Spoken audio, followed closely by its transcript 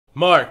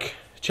Mark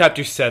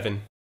chapter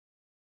 7.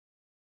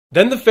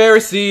 Then the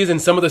Pharisees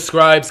and some of the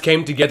scribes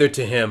came together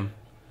to him,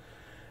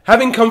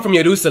 having come from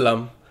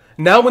Jerusalem.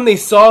 Now when they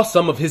saw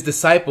some of his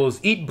disciples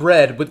eat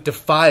bread with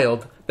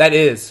defiled, that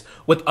is,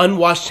 with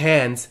unwashed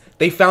hands,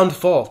 they found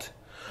fault.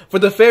 For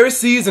the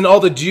Pharisees and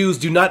all the Jews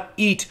do not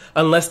eat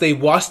unless they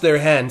wash their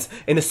hands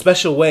in a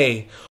special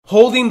way,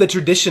 holding the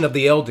tradition of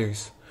the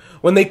elders.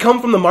 When they come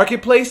from the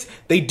marketplace,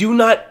 they do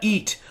not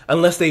eat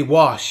unless they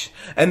wash.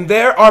 And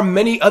there are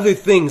many other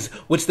things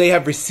which they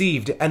have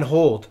received and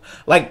hold,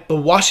 like the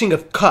washing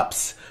of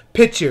cups,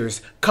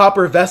 pitchers,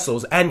 copper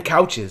vessels, and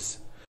couches.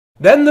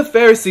 Then the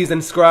Pharisees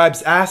and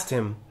scribes asked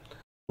him,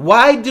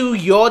 "Why do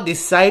your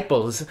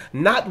disciples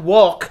not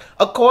walk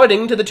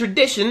according to the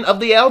tradition of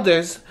the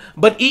elders,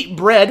 but eat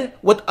bread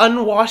with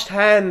unwashed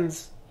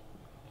hands?"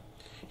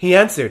 He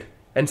answered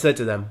and said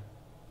to them,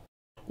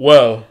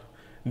 Well,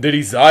 did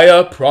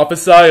Isaiah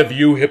prophesy of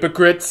you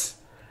hypocrites,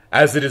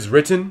 as it is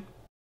written,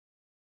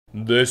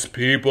 "This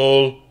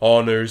people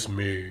honors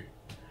me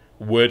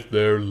with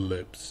their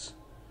lips,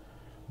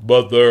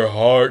 but their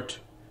heart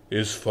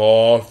is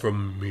far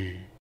from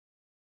me,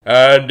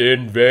 and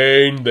in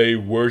vain they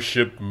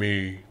worship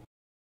me,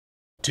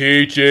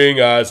 teaching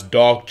as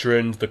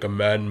doctrines the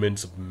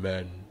commandments of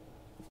men."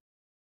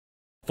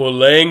 For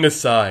laying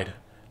aside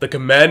the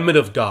commandment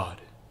of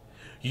God,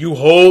 you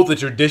hold the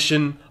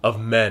tradition of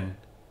men,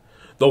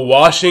 the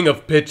washing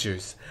of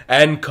pitchers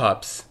and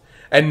cups,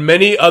 and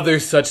many other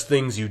such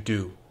things you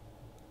do.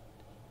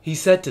 He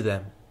said to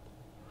them,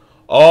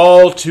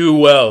 All too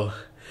well,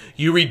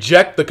 you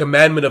reject the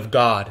commandment of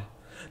God,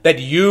 that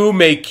you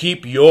may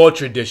keep your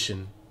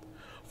tradition.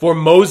 For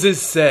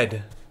Moses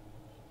said,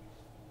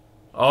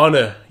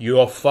 "Honor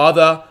your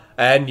father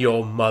and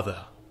your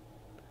mother,"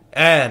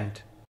 and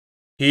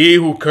 "He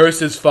who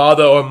curses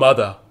father or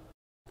mother,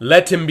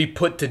 let him be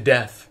put to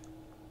death."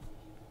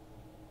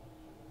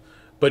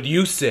 But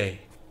you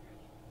say,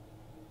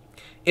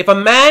 "If a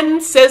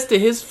man says to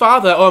his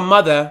father or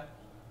mother,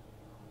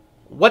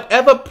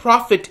 'Whatever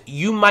profit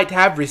you might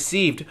have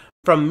received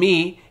from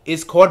me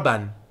is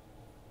korban,'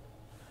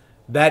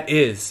 that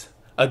is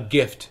a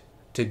gift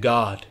to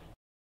God.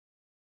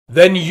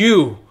 Then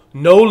you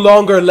no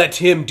longer let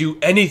him do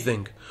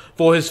anything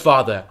for his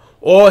father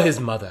or his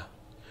mother,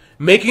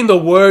 making the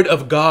word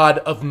of God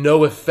of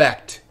no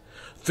effect,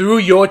 through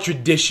your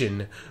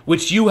tradition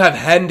which you have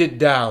handed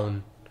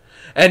down,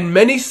 and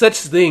many such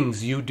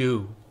things you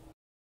do."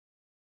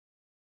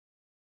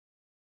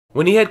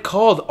 When he had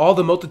called all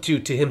the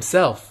multitude to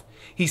himself,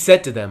 he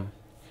said to them,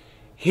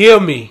 "Hear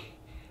me,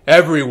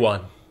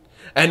 everyone,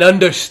 and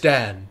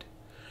understand.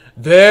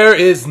 There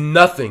is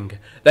nothing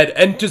that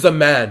enters a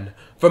man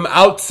from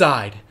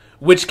outside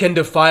which can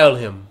defile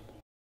him,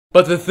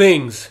 but the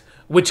things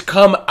which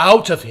come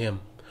out of him,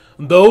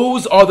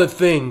 those are the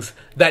things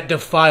that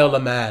defile a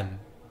man.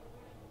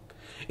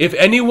 If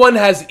anyone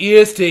has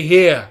ears to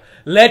hear,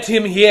 let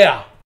him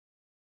hear."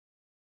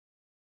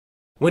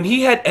 When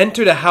he had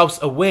entered a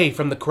house away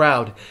from the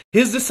crowd,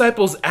 his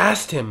disciples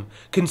asked him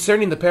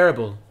concerning the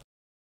parable.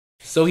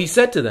 So he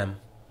said to them,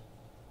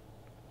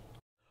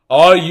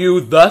 "Are you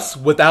thus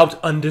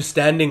without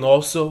understanding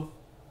also?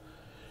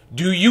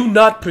 Do you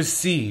not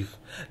perceive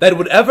that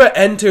whatever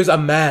enters a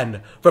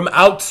man from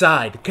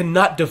outside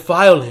cannot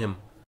defile him,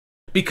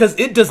 because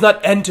it does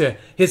not enter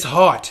his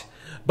heart,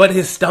 but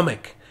his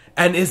stomach,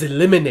 and is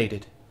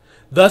eliminated,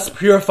 thus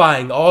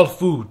purifying all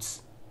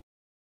foods?"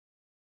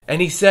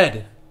 And he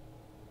said,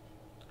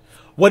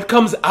 "What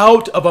comes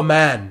out of a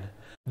man,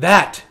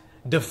 that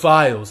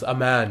defiles a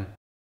man.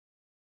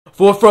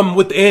 For from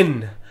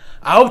within,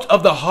 out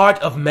of the heart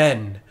of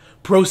men,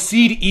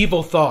 proceed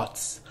evil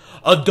thoughts,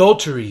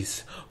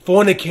 adulteries,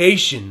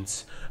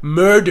 fornications,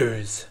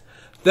 murders,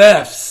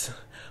 thefts,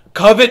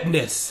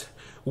 covetousness,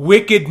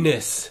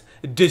 wickedness,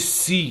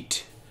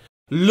 deceit,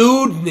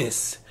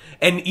 lewdness,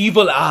 an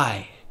evil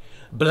eye,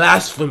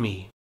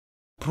 blasphemy,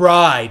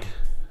 pride,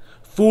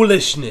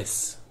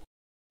 foolishness.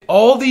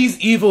 All these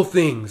evil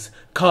things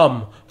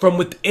come from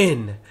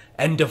within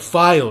and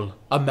defile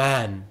a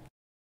man."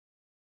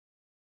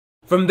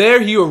 From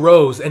there he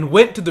arose and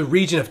went to the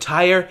region of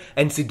Tyre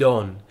and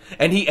Sidon.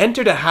 And he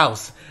entered a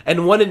house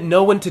and wanted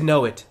no one to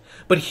know it,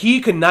 but he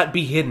could not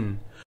be hidden.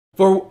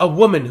 For a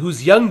woman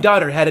whose young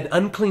daughter had an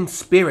unclean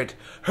spirit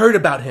heard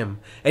about him,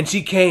 and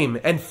she came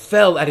and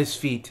fell at his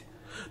feet.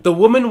 The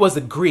woman was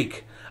a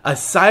Greek, a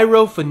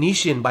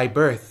Syro-Phoenician by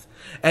birth,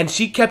 and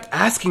she kept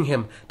asking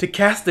him to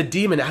cast the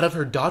demon out of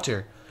her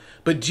daughter.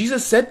 But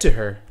Jesus said to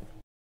her,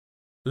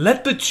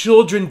 "Let the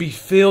children be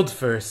filled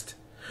first,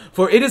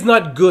 for it is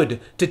not good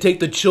to take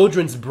the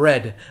children's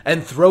bread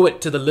and throw it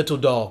to the little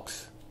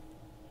dogs."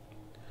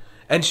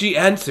 And she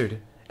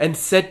answered and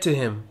said to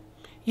him,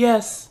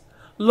 "Yes,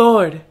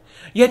 Lord,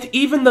 yet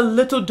even the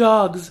little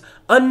dogs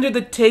under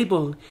the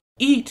table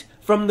eat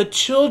from the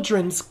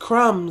children's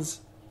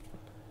crumbs."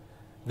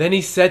 Then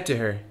he said to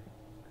her,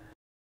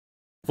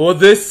 "For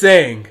this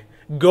saying,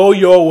 go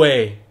your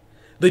way.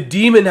 The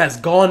demon has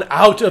gone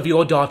out of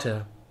your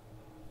daughter."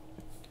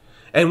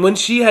 And when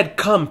she had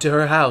come to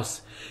her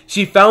house,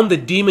 she found the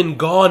demon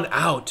gone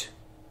out,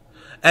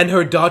 and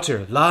her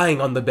daughter lying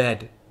on the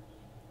bed.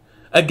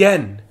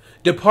 Again,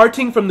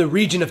 departing from the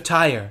region of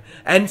Tyre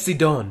and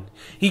Sidon,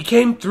 he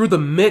came through the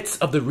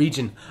midst of the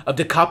region of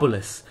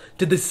Decapolis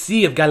to the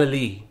Sea of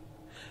Galilee.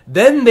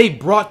 Then they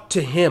brought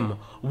to him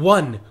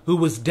one who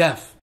was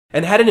deaf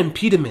and had an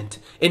impediment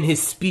in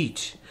his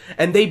speech,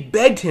 and they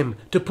begged him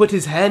to put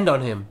his hand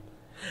on him.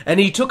 And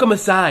he took him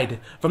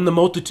aside from the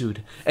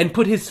multitude, and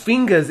put his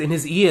fingers in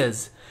his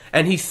ears,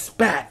 and he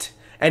spat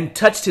and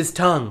touched his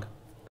tongue.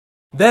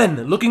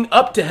 Then, looking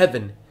up to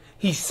heaven,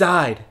 he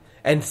sighed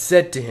and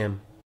said to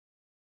him,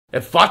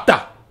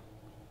 Ephata,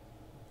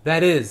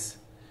 that is,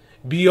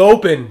 be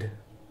opened.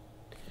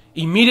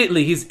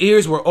 Immediately his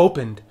ears were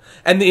opened,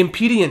 and the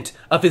impediment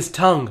of his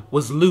tongue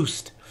was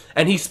loosed,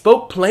 and he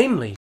spoke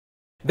plainly.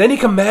 Then he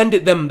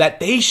commanded them that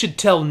they should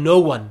tell no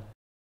one.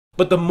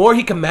 But the more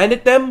he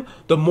commanded them,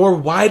 the more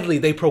widely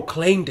they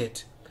proclaimed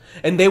it.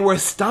 And they were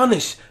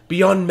astonished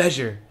beyond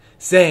measure,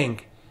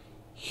 saying,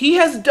 He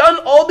has done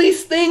all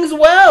these things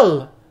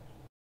well.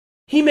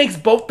 He makes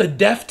both the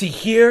deaf to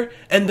hear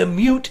and the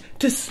mute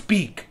to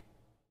speak.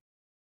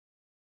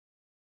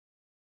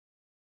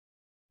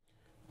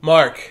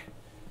 Mark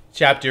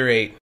chapter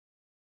 8.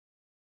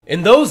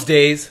 In those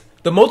days,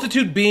 the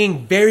multitude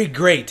being very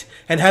great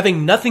and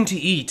having nothing to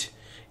eat,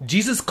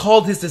 Jesus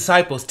called his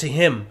disciples to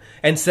him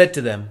and said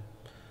to them,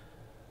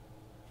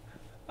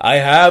 I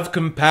have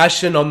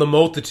compassion on the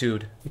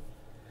multitude,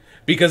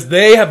 because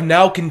they have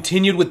now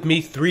continued with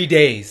me 3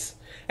 days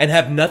and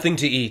have nothing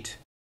to eat.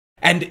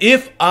 And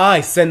if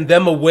I send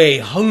them away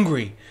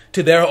hungry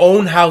to their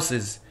own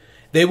houses,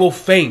 they will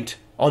faint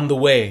on the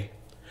way,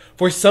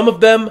 for some of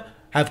them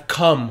have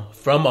come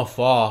from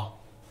afar.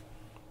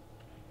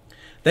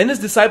 Then his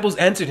disciples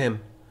answered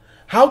him,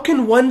 How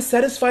can one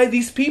satisfy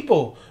these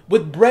people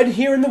with bread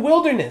here in the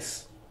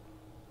wilderness?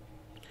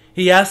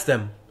 He asked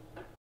them,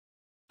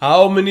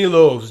 How many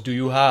loaves do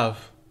you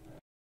have?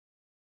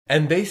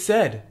 And they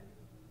said,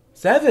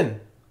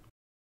 7.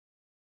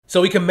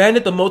 So he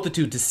commanded the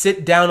multitude to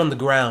sit down on the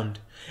ground.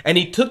 And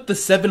he took the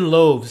 7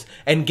 loaves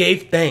and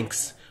gave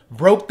thanks,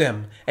 broke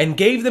them, and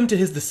gave them to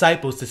his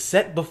disciples to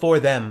set before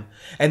them.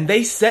 And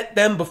they set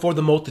them before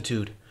the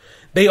multitude.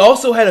 They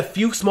also had a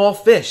few small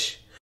fish.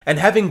 And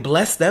having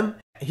blessed them,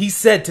 he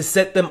said to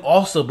set them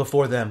also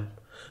before them.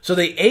 So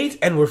they ate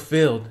and were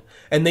filled.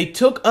 And they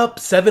took up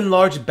 7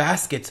 large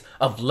baskets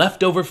of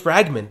leftover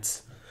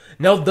fragments.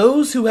 Now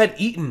those who had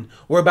eaten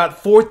were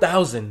about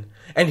 4,000.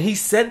 And he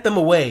sent them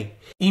away,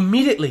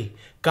 immediately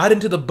got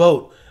into the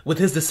boat with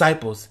his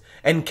disciples,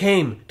 and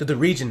came to the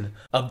region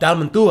of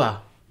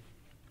Dalmanutha.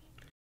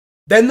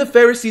 Then the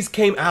Pharisees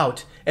came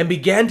out and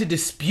began to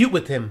dispute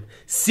with him,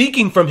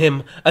 seeking from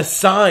him a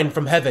sign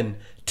from heaven,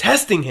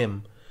 testing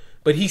him.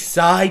 But he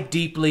sighed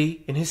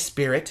deeply in his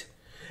spirit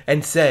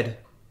and said,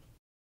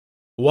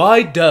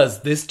 Why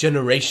does this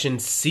generation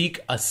seek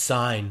a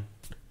sign?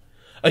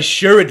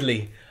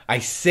 Assuredly, I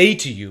say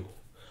to you,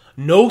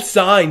 no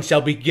sign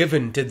shall be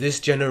given to this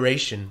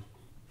generation.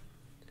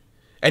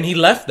 And he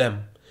left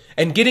them,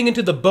 and getting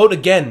into the boat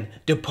again,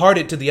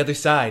 departed to the other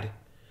side.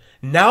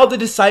 Now the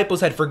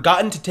disciples had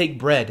forgotten to take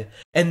bread,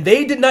 and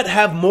they did not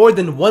have more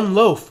than 1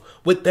 loaf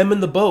with them in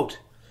the boat.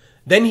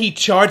 Then he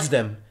charged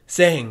them,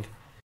 saying,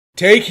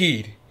 Take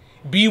heed,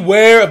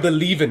 beware of the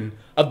leaven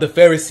of the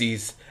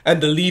Pharisees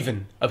and the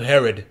leaven of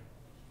Herod.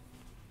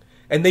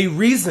 And they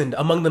reasoned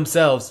among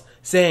themselves,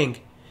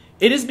 saying,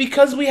 It is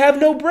because we have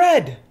no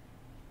bread.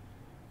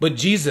 But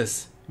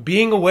Jesus,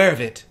 being aware of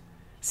it,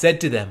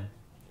 said to them,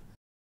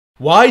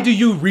 Why do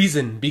you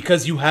reason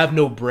because you have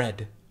no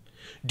bread?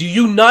 Do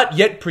you not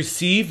yet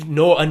perceive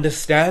nor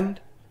understand?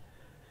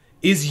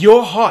 Is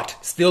your heart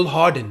still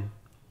hardened?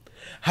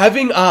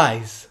 Having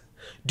eyes,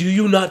 do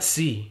you not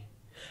see?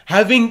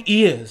 Having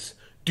ears,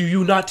 do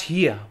you not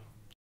hear?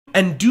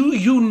 And do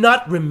you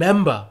not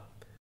remember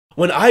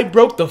when I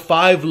broke the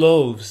 5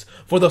 loaves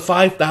for the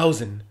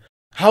 5,000?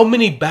 How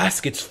many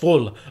baskets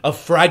full of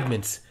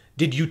fragments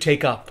did you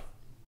take up?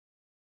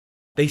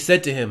 They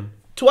said to him,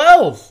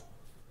 12.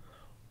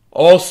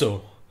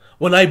 Also,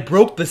 when I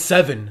broke the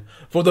 7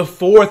 for the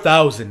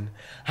 4,000,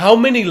 how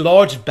many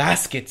large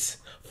baskets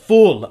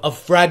full of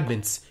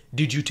fragments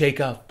did you take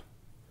up?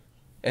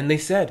 And they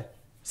said,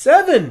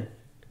 7.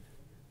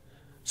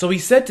 So he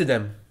said to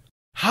them,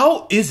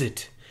 How is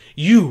it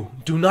you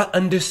do not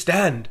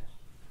understand?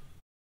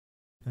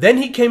 Then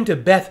he came to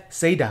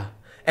Bethsaida,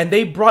 and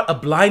they brought a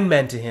blind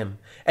man to him,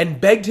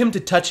 and begged him to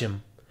touch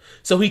him.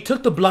 So he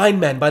took the blind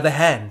man by the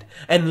hand,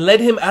 and led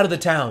him out of the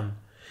town.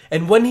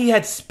 And when he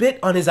had spit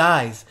on his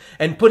eyes,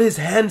 and put his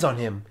hands on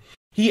him,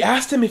 he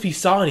asked him if he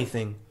saw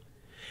anything.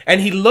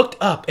 And he looked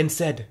up and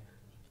said,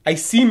 I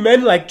see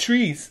men like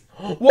trees,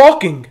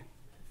 walking.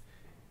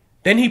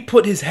 Then he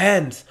put his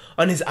hands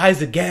on his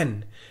eyes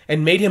again,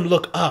 and made him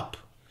look up.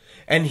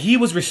 And he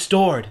was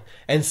restored,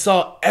 and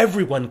saw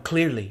everyone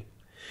clearly.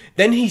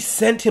 Then he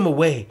sent him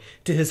away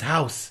to his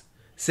house,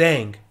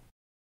 saying,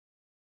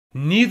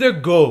 Neither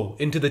go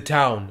into the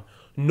town,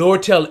 nor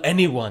tell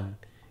anyone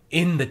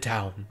in the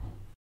town.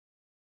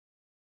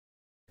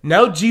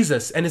 Now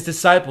Jesus and his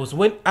disciples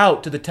went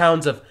out to the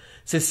towns of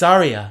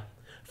Caesarea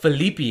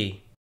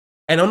Philippi,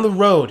 and on the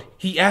road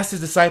he asked his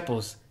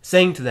disciples,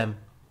 saying to them,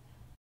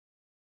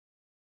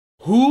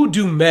 "Who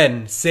do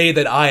men say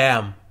that I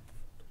am?"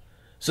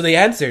 So they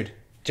answered,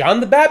 "John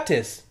the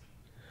Baptist,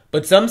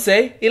 but some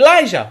say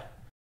Elijah,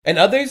 and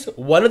others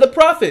one of the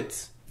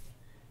prophets."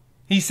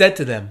 He said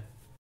to them,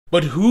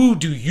 "But who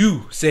do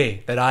you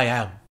say that I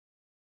am?"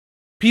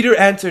 Peter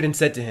answered and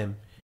said to him,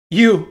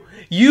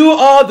 You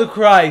are the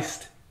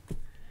Christ."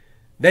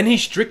 Then he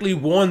strictly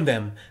warned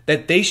them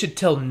that they should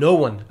tell no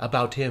one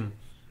about him.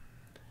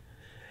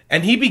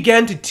 And he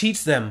began to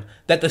teach them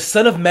that the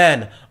Son of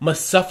Man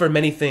must suffer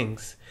many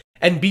things,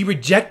 and be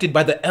rejected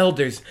by the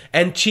elders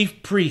and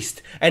chief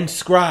priests and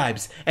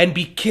scribes, and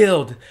be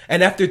killed,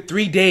 and after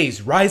 3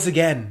 days rise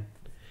again.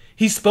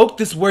 He spoke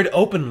this word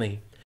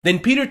openly. Then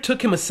Peter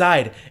took him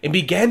aside and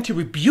began to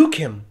rebuke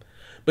him.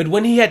 But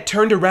when he had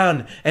turned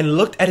around and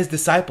looked at his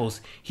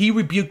disciples, he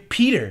rebuked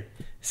Peter,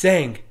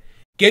 saying,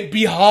 "Get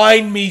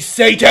behind me,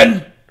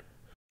 Satan!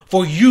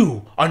 For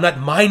you are not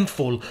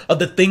mindful of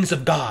the things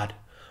of God,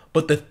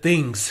 but the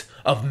things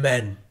of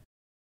men."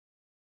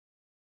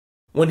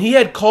 When he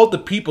had called the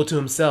people to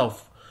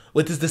himself,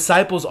 with his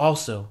disciples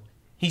also,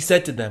 he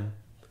said to them,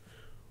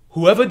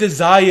 "Whoever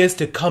desires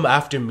to come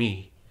after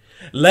me,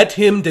 let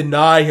him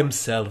deny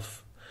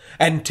himself,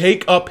 and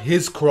take up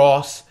his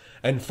cross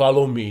and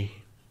follow me.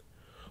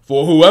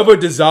 For whoever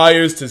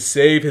desires to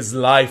save his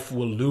life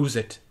will lose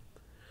it.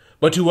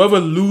 But whoever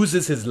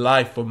loses his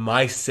life for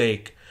my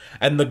sake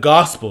and the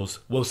gospel's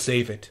will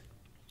save it.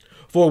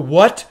 For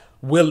what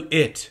will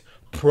it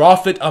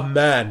profit a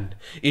man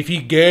if he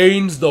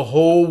gains the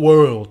whole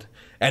world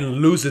and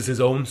loses his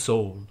own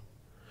soul?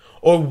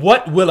 Or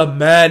what will a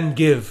man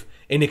give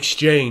in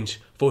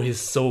exchange for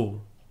his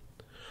soul?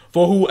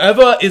 For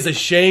whoever is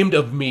ashamed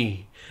of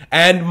me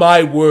and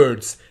my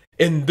words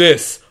in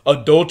this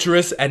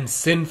adulterous and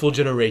sinful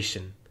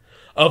generation,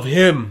 of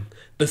him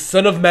the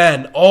Son of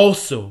Man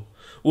also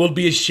will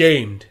be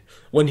ashamed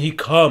when he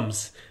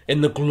comes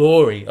in the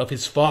glory of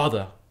his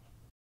Father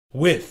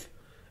with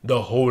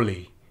the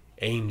holy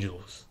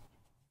angels."